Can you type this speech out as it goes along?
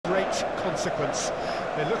consequence.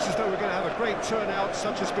 It looks as though we're going to have a great turnout,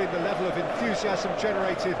 such has been the level of enthusiasm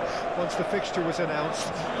generated once the fixture was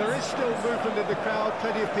announced. There is still movement in the crowd,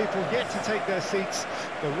 plenty of people yet to take their seats.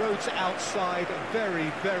 The roads outside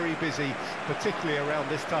very, very busy, particularly around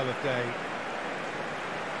this time of day.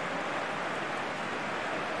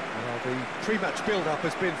 Well, the pre-match build-up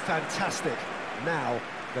has been fantastic. Now,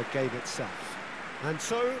 the game itself. And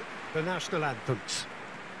so, the national anthems.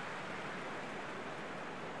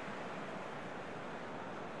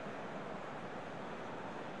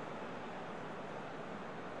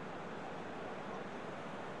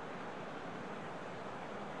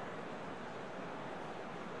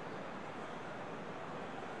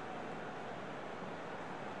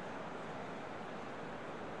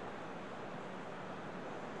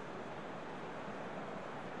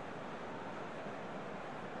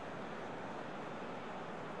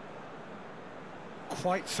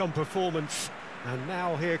 Quite some performance, and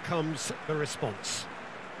now here comes the response.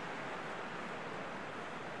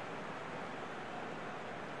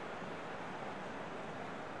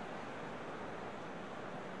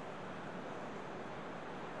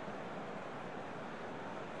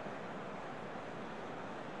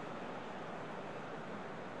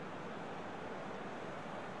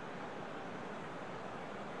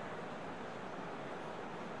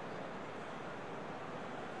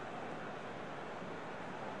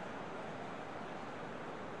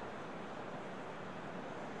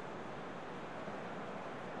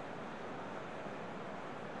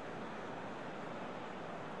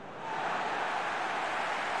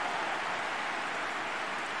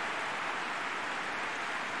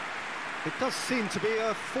 It does seem to be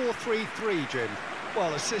a 4-3-3, Jim.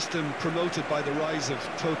 Well, a system promoted by the rise of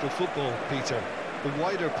total football, Peter. The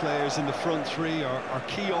wider players in the front three are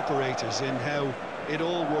key operators in how it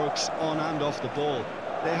all works on and off the ball.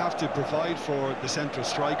 They have to provide for the central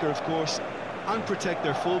striker, of course, and protect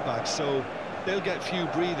their fullbacks, so they'll get few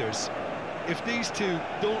breathers. If these two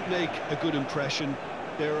don't make a good impression,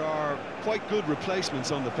 there are quite good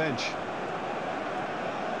replacements on the bench.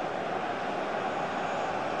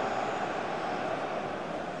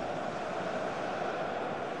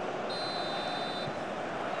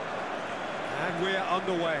 And we're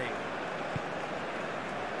underway.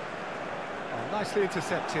 Oh, nicely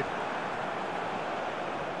intercepted.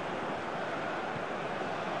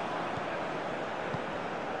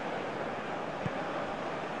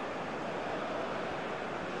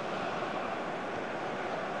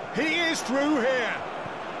 He is through here.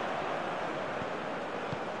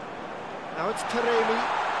 Now it's Taremi.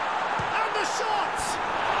 And the shot!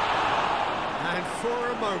 And for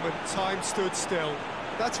a moment, time stood still.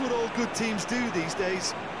 That's what all good teams do these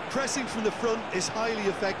days. Pressing from the front is highly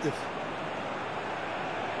effective.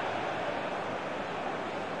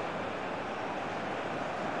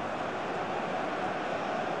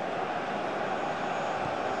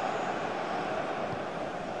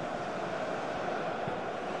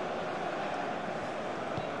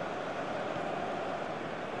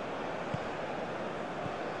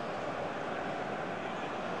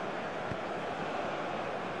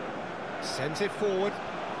 Sends it forward.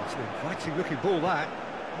 It's an inviting looking ball, that.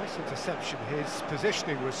 Nice interception. His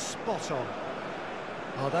positioning was spot on.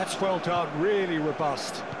 Oh, that's well done, really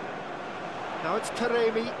robust. Now it's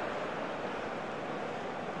Taremi.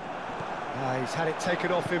 He's had it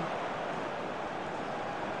taken off him.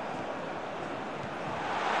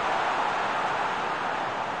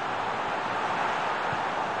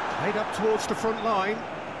 Played up towards the front line,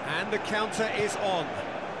 and the counter is on.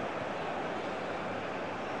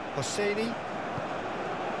 Hosseini.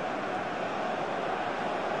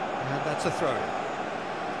 And that's a throw.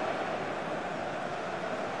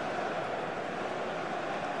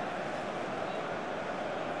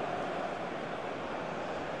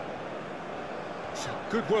 So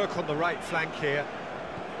good work on the right flank here.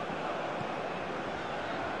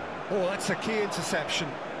 Oh, that's a key interception.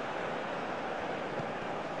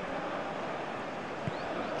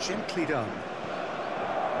 Gently done.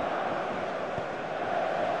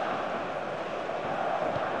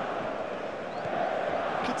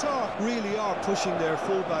 Qatar really are pushing their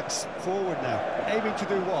fullbacks forward now. Aiming to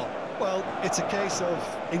do what? Well, it's a case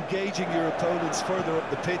of engaging your opponents further up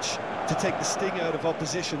the pitch to take the sting out of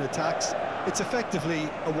opposition attacks. It's effectively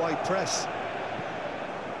a wide press.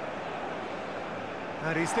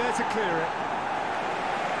 And he's there to clear it.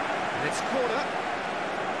 And it's corner.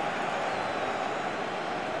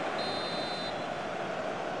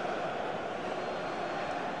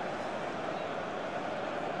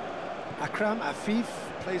 Akram Afif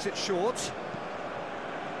plays it short.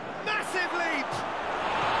 Massive leap!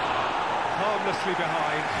 Harmlessly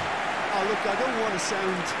behind. Oh, look, I don't want to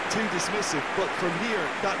sound too dismissive, but from here,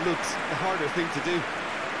 that looks the harder thing to do.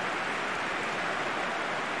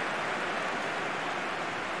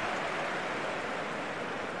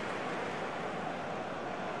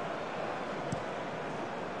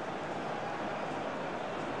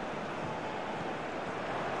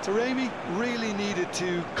 Taremi really needed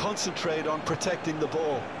to concentrate on protecting the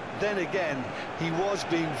ball. Then again, he was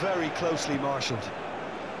being very closely marshalled.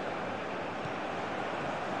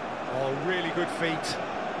 Oh, really good feet.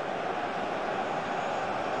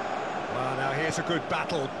 Well, now here's a good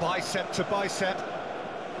battle, bicep to bicep.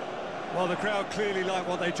 Well, the crowd clearly like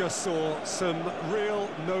what they just saw. Some real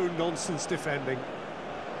no-nonsense defending.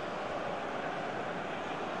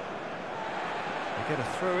 They get a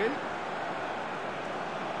throw in.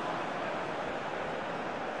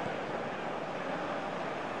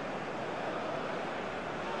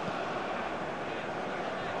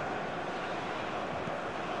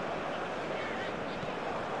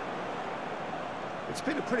 It's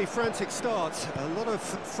been a pretty frantic start, a lot of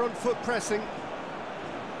front foot pressing.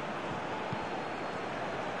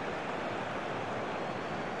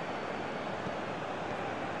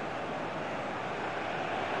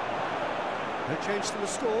 No change to the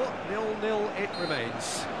score, 0-0 it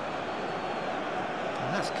remains.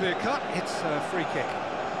 And that's clear cut, it's a free kick.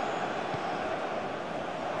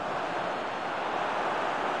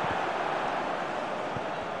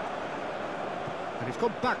 And he's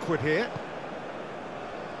gone backward here.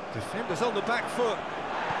 Defenders on the back foot.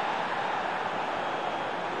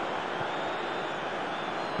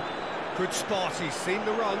 Good spot, he's seen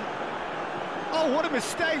the run. Oh, what a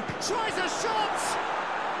mistake! Tries a shot!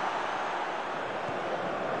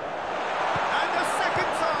 And a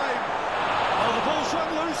second time! Oh, the ball's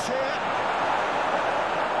run loose here.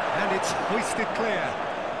 And it's hoisted clear.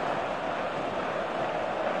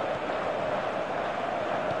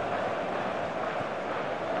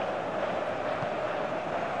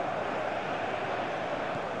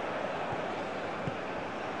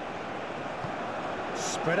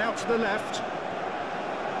 Spread out to the left.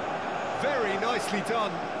 Very nicely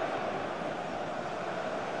done.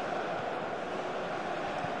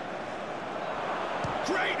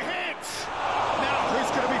 Great hit! Now,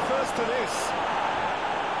 who's going to be first to this?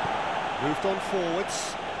 Moved on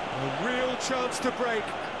forwards. A real chance to break.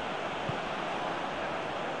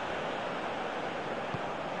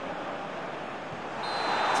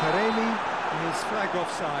 Taremi is flagged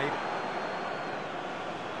offside.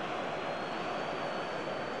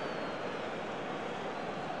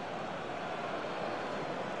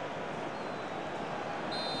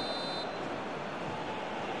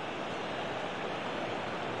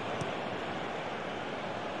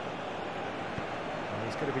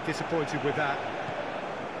 Going to be disappointed with that.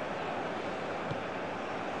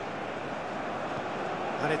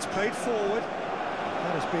 And it's played forward.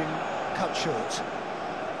 That has been cut short.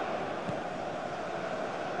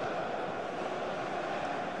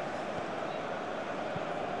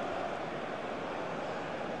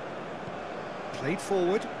 Played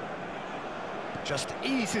forward. Just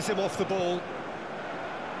eases him off the ball.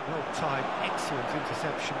 Well timed, excellent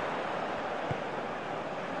interception.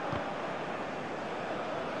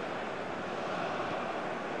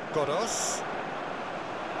 Godos.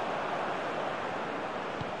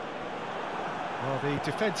 Well, the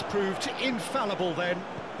defence proved infallible then,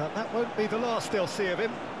 but that won't be the last they'll see of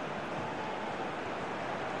him.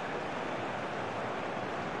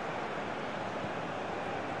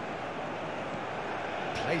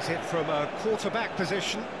 Plays it from a quarterback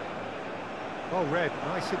position. Well read,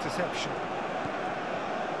 nice interception.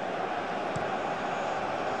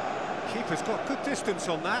 Keeper's got good distance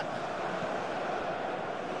on that.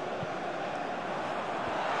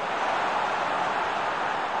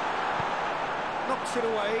 Knocks it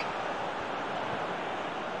away.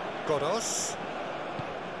 Godos.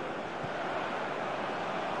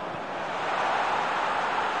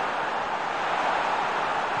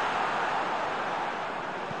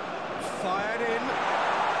 Fired in.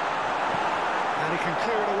 And he can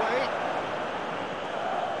clear it away.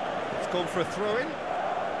 It's gone for a throw-in.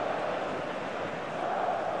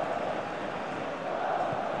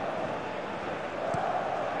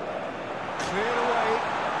 Cleared away.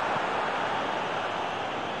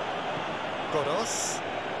 Godos.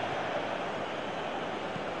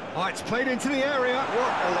 Oh, it's played into the area.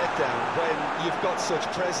 What a letdown when you've got such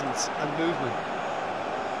presence and movement.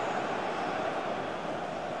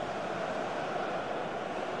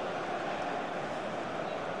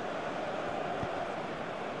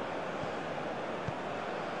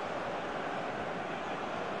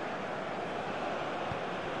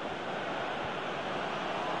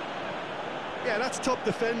 Yeah, that's top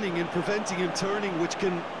defending and preventing him turning, which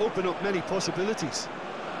can open up many possibilities.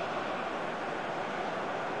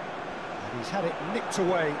 And he's had it nicked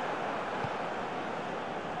away.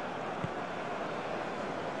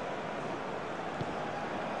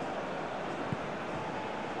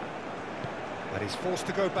 And he's forced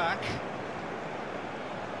to go back.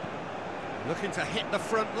 Looking to hit the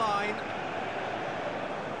front line.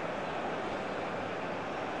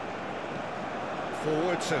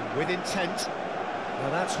 Forwards and with intent. Now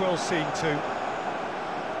that's well seen too.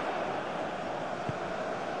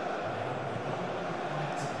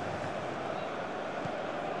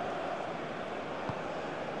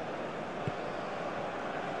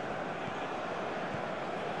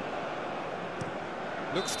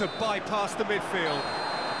 Looks to bypass the midfield.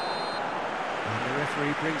 And the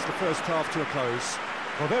referee brings the first half to a close.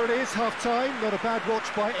 Well, there it is, half-time. Not a bad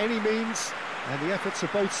watch by any means. And the efforts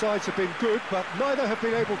of both sides have been good, but neither have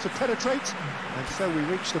been able to penetrate. And so we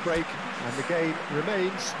reach the break, and the game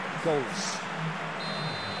remains goals.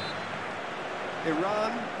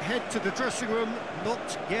 Iran head to the dressing room,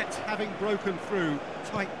 not yet having broken through.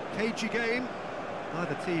 Tight, cagey game.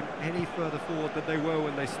 Neither team any further forward than they were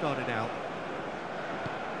when they started out.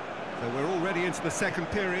 So we're already into the second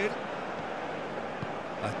period.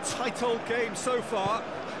 A tight old game so far.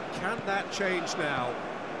 Can that change now?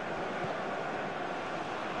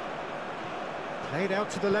 Played out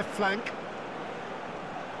to the left flank.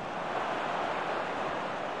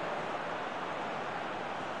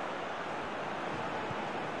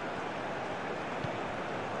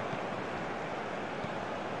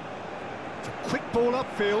 It's a quick ball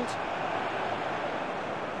upfield.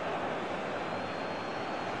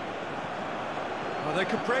 Well, they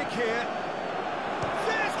could break here.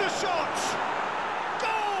 There's the shot!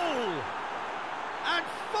 Goal! And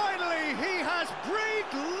finally, he has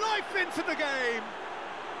breathed life into the game.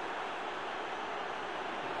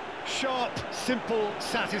 Sharp, simple,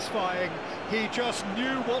 satisfying. He just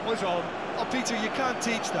knew what was on. Oh, Peter, you can't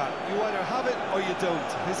teach that. You either have it or you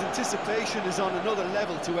don't. His anticipation is on another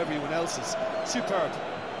level to everyone else's. Superb.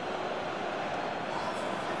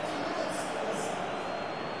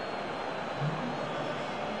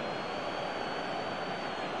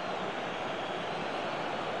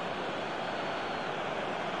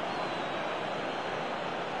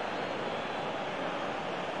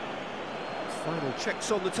 Final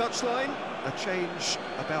checks on the touchline. A change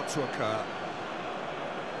about to occur.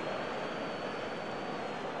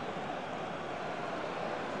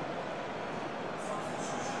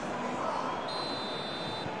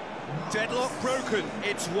 Deadlock broken.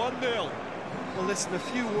 It's 1-0. Well, listen, a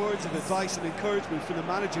few words of advice and encouragement from the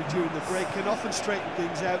manager during the break can often straighten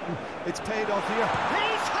things out, and it's paid off here.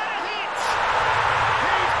 He's had it!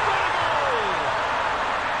 He's got a goal!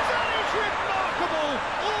 That is remarkable!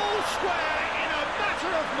 All square in a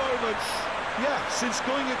matter of moments. Yeah, since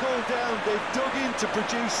going a goal down, they've dug in to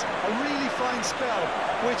produce a really fine spell,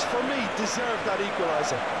 which for me deserved that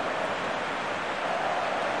equaliser.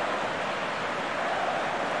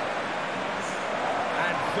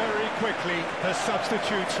 Very quickly, the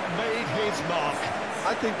substitute made his mark.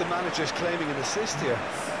 I think the manager's claiming an assist here.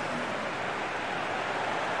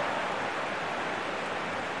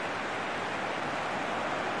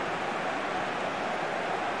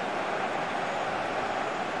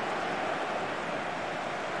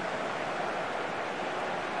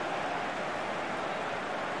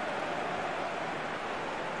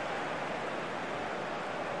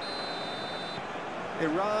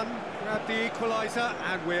 Iran grabbed the equaliser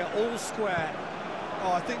and we're all square.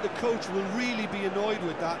 Oh, I think the coach will really be annoyed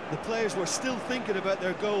with that. The players were still thinking about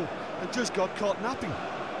their goal and just got caught napping.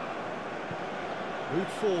 Moved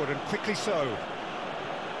forward and quickly so.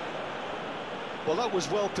 Well, that was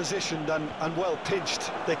well positioned and well pinched.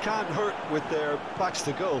 They can't hurt with their backs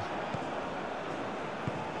to goal.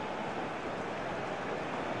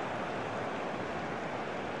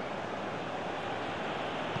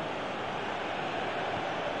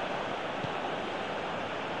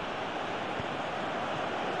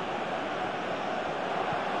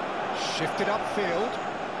 Shifted upfield.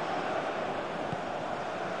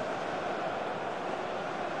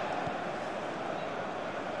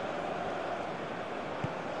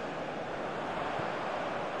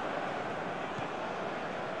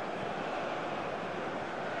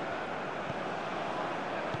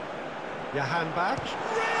 Your hand back.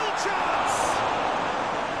 Real chance!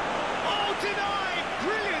 Oh, denied!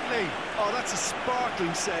 Brilliantly! Oh, that's a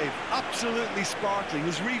sparkling save. Absolutely sparkling.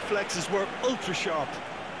 His reflexes were ultra sharp.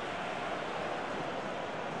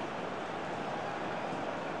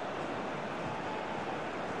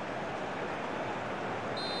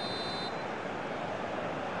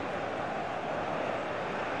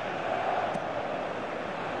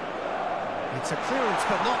 It's a clearance,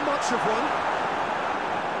 but not much of one.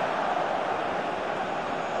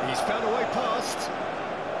 He's found a way past.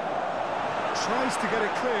 Tries to get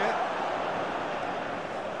it clear.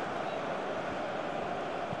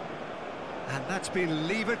 And that's been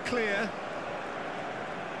levered clear.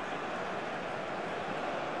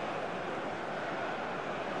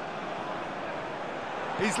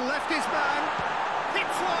 He's left his man.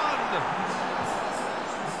 Hits one!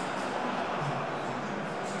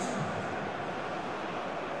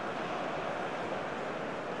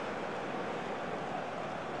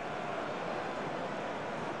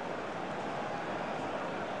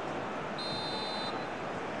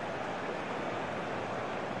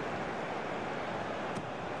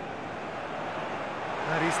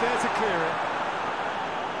 And he's there to clear it.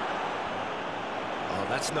 Oh,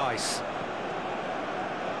 that's nice.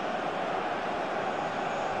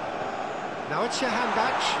 Now it's your hand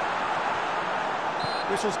batch.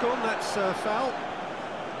 Whistle's gone, that's foul.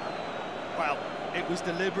 Well, it was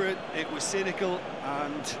deliberate, it was cynical,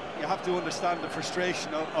 and you have to understand the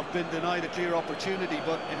frustration of being denied a clear opportunity,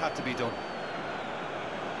 but it had to be done.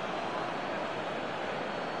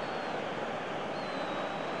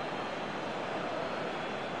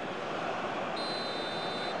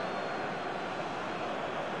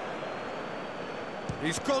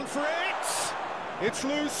 He's gone for it! It's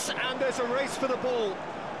loose, and there's a race for the ball.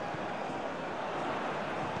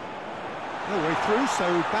 No way through,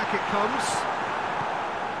 so back it comes.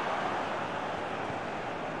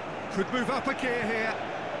 Could move up a gear here.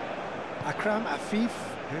 Akram Afif,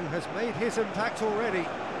 who has made his impact already.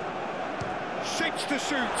 Shapes to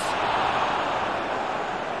shoot.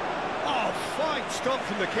 Oh, fine stop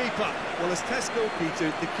from the keeper. Well, as tests go,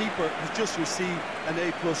 Peter, the keeper has just received an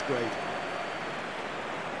A+ grade.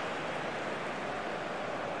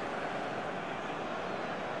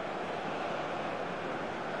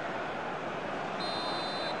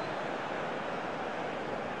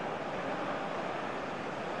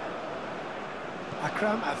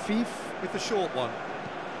 Akram Afif with the short one.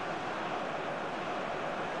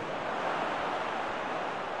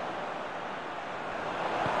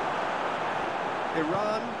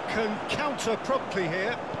 Iran can counter promptly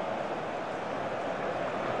here.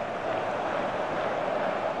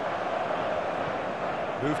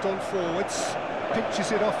 Moved on forwards,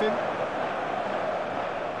 pinches it off him.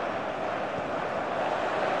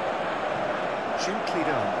 Gently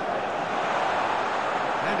done.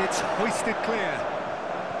 And it's hoisted clear.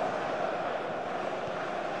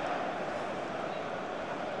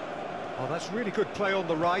 Oh, that's really good play on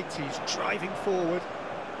the right. He's driving forward.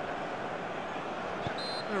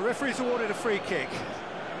 The referee's awarded a free kick.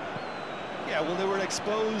 Yeah, well, they were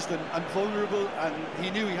exposed and vulnerable, and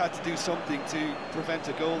he knew he had to do something to prevent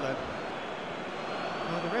a goal then.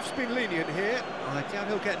 Well, the ref's been lenient here. I doubt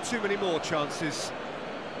he'll get too many more chances.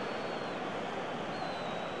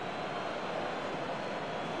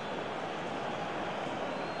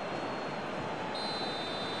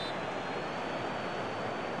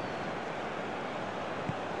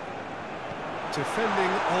 Defending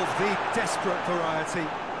of the desperate variety.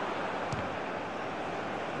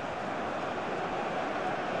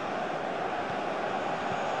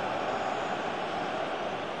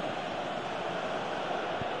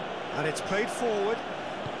 And it's played forward.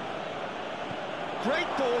 Great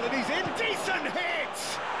ball, and he's in. Decent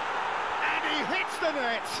hit! And he hits the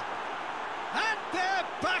net. And they're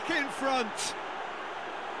back in front.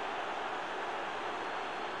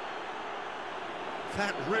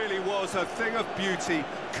 That really was a thing of beauty,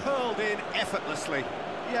 curled in effortlessly.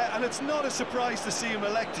 Yeah, and it's not a surprise to see him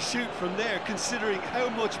elect to shoot from there, considering how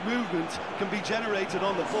much movement can be generated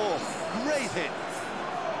on the ball. Great hit.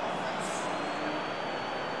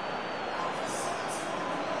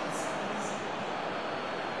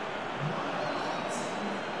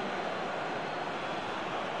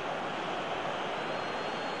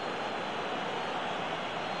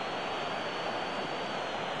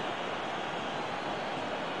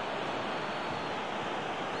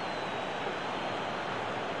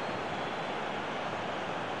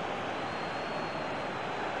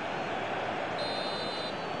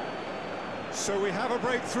 So we have a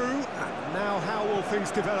breakthrough, and now how will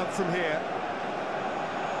things develop from here?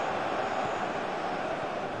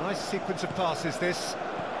 Nice sequence of passes, this.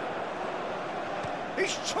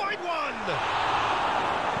 He's tried one!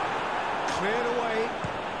 Cleared away,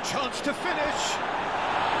 chance to finish.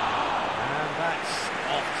 And that's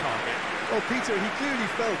off target. Well, Peter, he clearly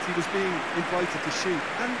felt he was being invited to shoot,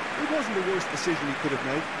 and it wasn't the worst decision he could have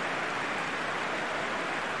made.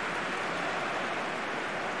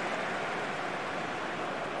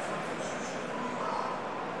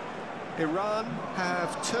 Iran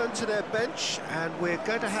have turned to their bench, and we're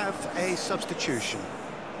going to have a substitution.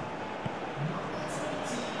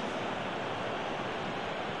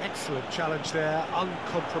 Excellent challenge there,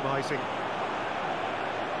 uncompromising.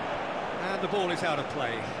 And the ball is out of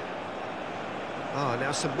play.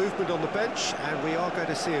 Now some movement on the bench, and we are going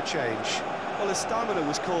to see a change. Well, his stamina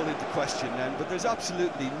was called into question then, but there's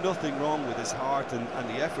absolutely nothing wrong with his heart and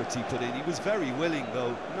the efforts he put in. He was very willing,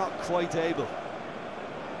 though, not quite able.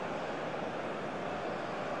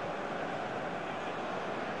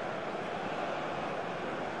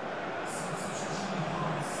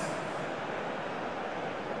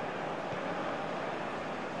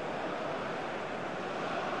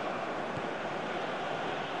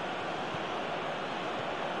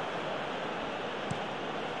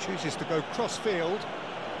 Chooses to go cross-field.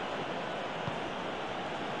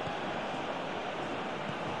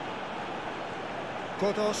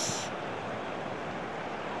 Godos.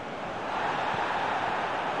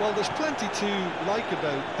 Well, there's plenty to like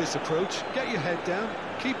about this approach. Get your head down,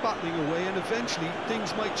 keep battling away, and eventually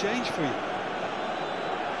things might change for you.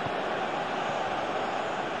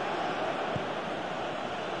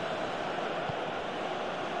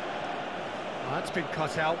 That's been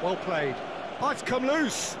cut out, well played. Oh, it's come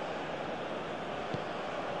loose.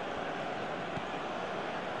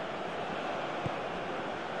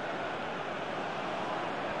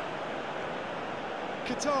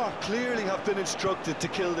 Qatar clearly have been instructed to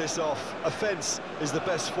kill this off. Offence is the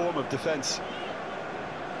best form of defence.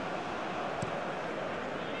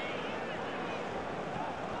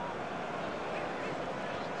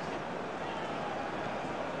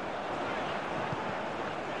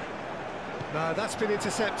 No, that's been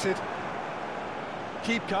intercepted.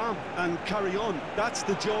 Keep calm and carry on. That's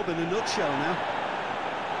the job in a nutshell now.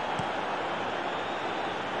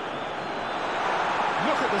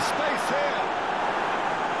 Look at the space here.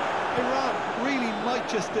 Iran really might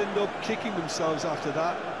just end up kicking themselves after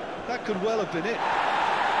that. That could well have been it.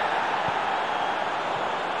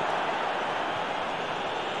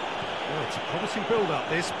 Well, it's a promising build-up,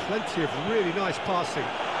 this. Plenty of really nice passing.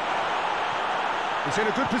 He's in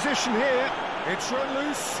a good position here. It's run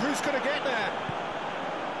loose. Who's going to get there?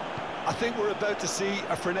 I think we're about to see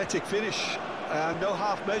a frenetic finish. No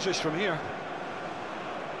half measures from here.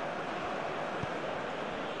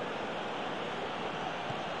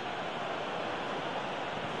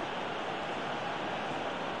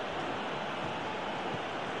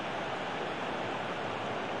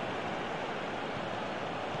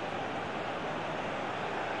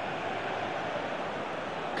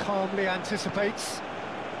 Calmly anticipates.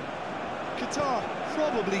 Qatar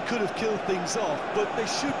probably could have killed things off, but they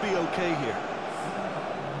should be okay here.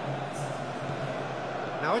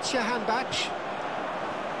 Now it's your hand batch.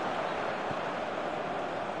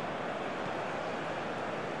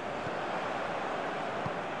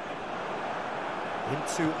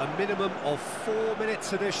 Into a minimum of 4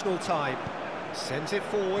 minutes additional time. Sends it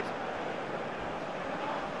forward.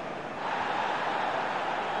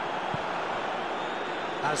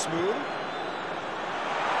 Asmoon.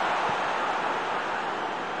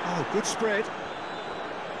 Oh, good spread.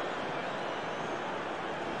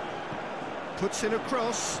 Puts in a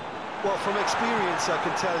cross. Well, from experience, I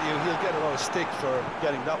can tell you he'll get a lot of stick for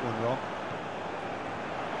getting that one wrong.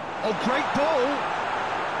 Oh, great ball.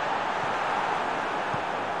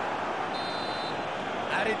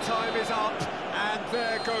 Added time is up, and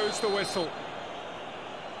there goes the whistle.